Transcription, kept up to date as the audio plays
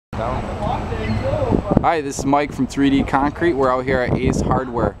sound. Hi, this is Mike from 3D Concrete. We're out here at Ace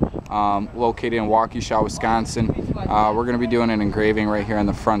Hardware, located in Waukesha, Wisconsin. We're going to be doing an engraving right here on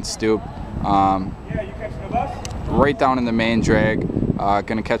the front stoop, right down in the main drag.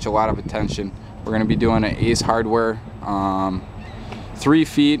 Going to catch a lot of attention. We're going to be doing an Ace Hardware 3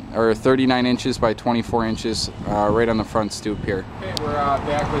 feet or 39 inches by 24 inches right on the front stoop here. Okay, we're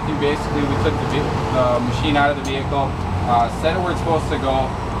back with you. Basically, we took the machine out of the vehicle, set it where it's supposed to go,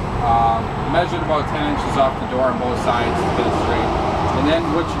 measured about 10 inches off the door on both sides to get it straight. And then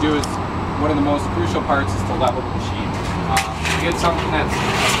what you do is, one of the most crucial parts is to level the machine. You get something that's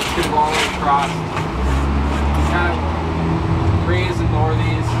going to go all the way across. You kind of raise and lower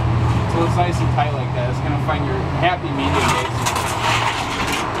these until it's nice and tight like that. It's going to find your happy medium basically.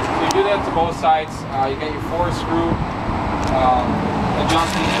 So you do that to both sides. You got your 4-screw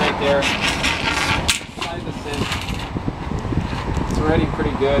adjustments right there. Slide this in. It's already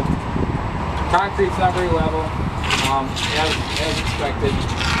pretty good. Concrete's not very level, as expected.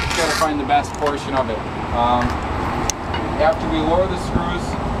 Just got to find the best portion of it. After we lower the screws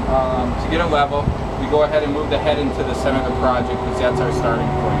to get it level, we go ahead and move the head into the center of the project because that's our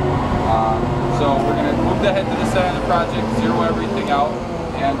starting point. So we're going to move the head to the center of the project, zero everything out,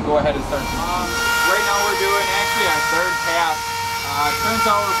 and go ahead and start. Right now we're doing actually our third pass. It turns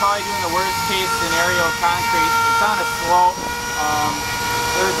out we're probably doing the worst case scenario of concrete. It's on a slope.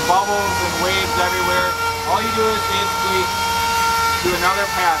 There's bubbles and waves everywhere. All you do is basically do another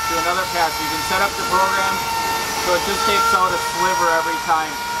pass, You can set up the program so it just takes out a sliver every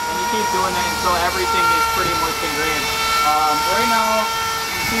time. And you keep doing that until everything is pretty much engraved. Right now,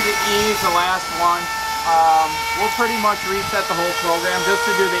 you see the E is the last one. We'll pretty much reset the whole program just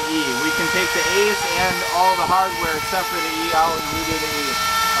to do the E. We can take the A's and all the hardware except for the E out and redo the E.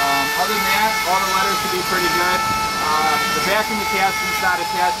 Other than that, all the letters should be pretty good. The back of the casting's not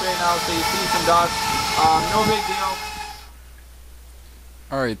attached right now, so you see some dust. No big deal.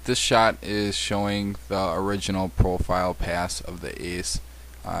 Alright, this shot is showing the original profile pass of the Ace.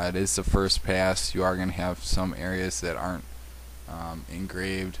 It is the first pass. You are going to have some areas that aren't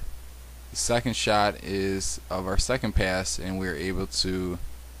engraved. The second shot is of our second pass, and we're able to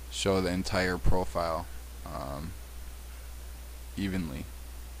show the entire profile evenly.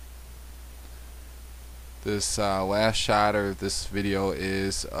 This last shot of this video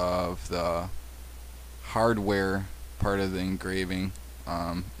is of the hardware part of the engraving.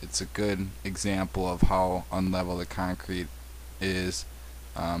 It's a good example of how unlevel the concrete is.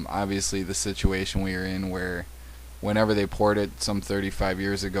 Obviously the situation we are in, where whenever they poured it some 35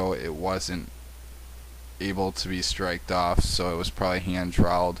 years ago, it wasn't able to be striked off, so it was probably hand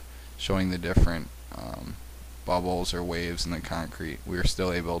troweled, showing the different bubbles or waves in the concrete. We were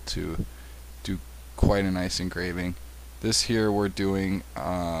still able to do quite a nice engraving. This here we're doing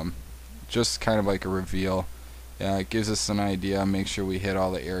just kind of like a reveal. It gives us an idea, make sure we hit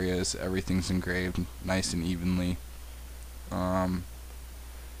all the areas, everything's engraved nice and evenly. From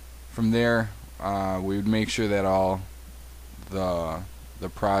there, we would make sure that all the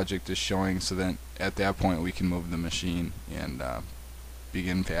project is showing, so that at that point we can move the machine and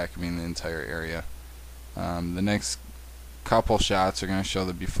begin vacuuming the entire area. The next couple shots are going to show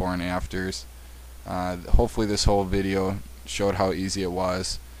the before and afters. Hopefully this whole video showed how easy it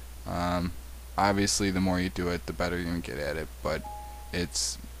was. Obviously the more you do it, the better you're going to get at it, but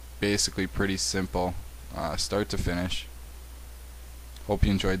it's basically pretty simple, start to finish. Hope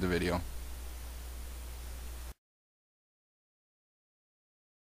you enjoyed the video.